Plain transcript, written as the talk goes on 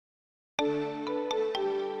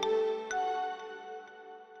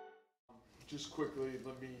just quickly,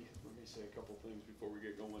 let me say a couple things before we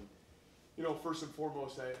get going. You know, first and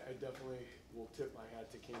foremost, I definitely will tip my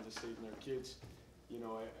hat to Kansas State and their kids. You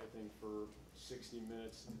know, I think for 60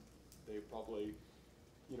 minutes, they probably,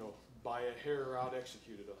 you know, by a hair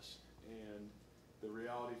out-executed us. And the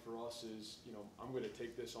reality for us is, you know, I'm going to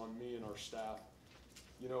take this on me and our staff.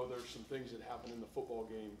 You know, there's some things that happen in the football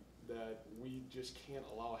game that we just can't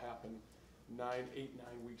allow happen 9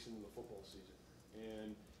 weeks into the football season.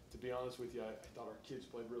 And to be honest with you, I thought our kids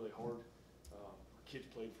played really hard. Our kids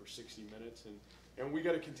played for 60 minutes, and we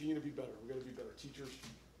got to continue to be better. We got to be better teachers.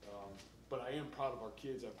 But I am proud of our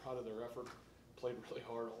kids. I'm proud of their effort. Played really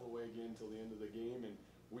hard all the way again until the end of the game, and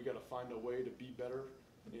we got to find a way to be better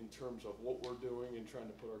in terms of what we're doing and trying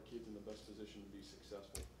to put our kids in the best position to be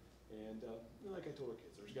successful. And like I told our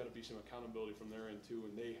kids, there's got to be some accountability from their end too,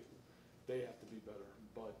 and they have to be better.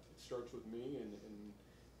 But it starts with me, and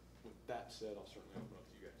with that said, I'll certainly open up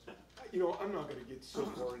to you guys. You know, I'm not going to get so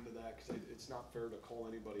far into that because it's not fair to call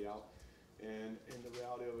anybody out. And the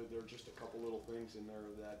reality of it, there are just a couple little things in there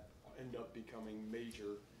that end up becoming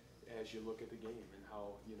major as you look at the game and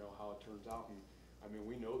how, you know, how it turns out. And I mean,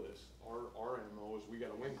 we know this. Our MO is we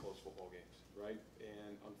got to win close football games, right?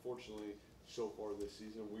 And unfortunately, so far this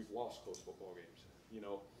season, we've lost close football games. You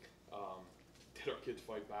know, did our kids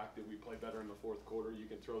fight back? Did we play better in the fourth quarter? You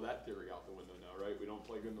can throw that theory out the window now, right? We don't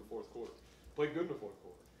play good in the fourth quarter. Play good in the fourth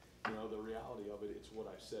quarter. You know, the reality of it, it's what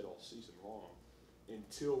I've said all season long.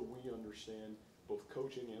 Until we understand both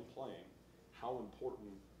coaching and playing how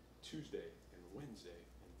important Tuesday and Wednesday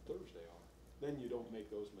and Thursday are, then you don't make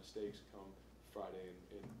those mistakes come Friday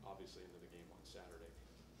and obviously into the game on Saturday.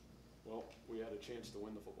 Well, we had a chance to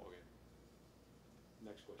win the football game.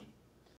 Next question.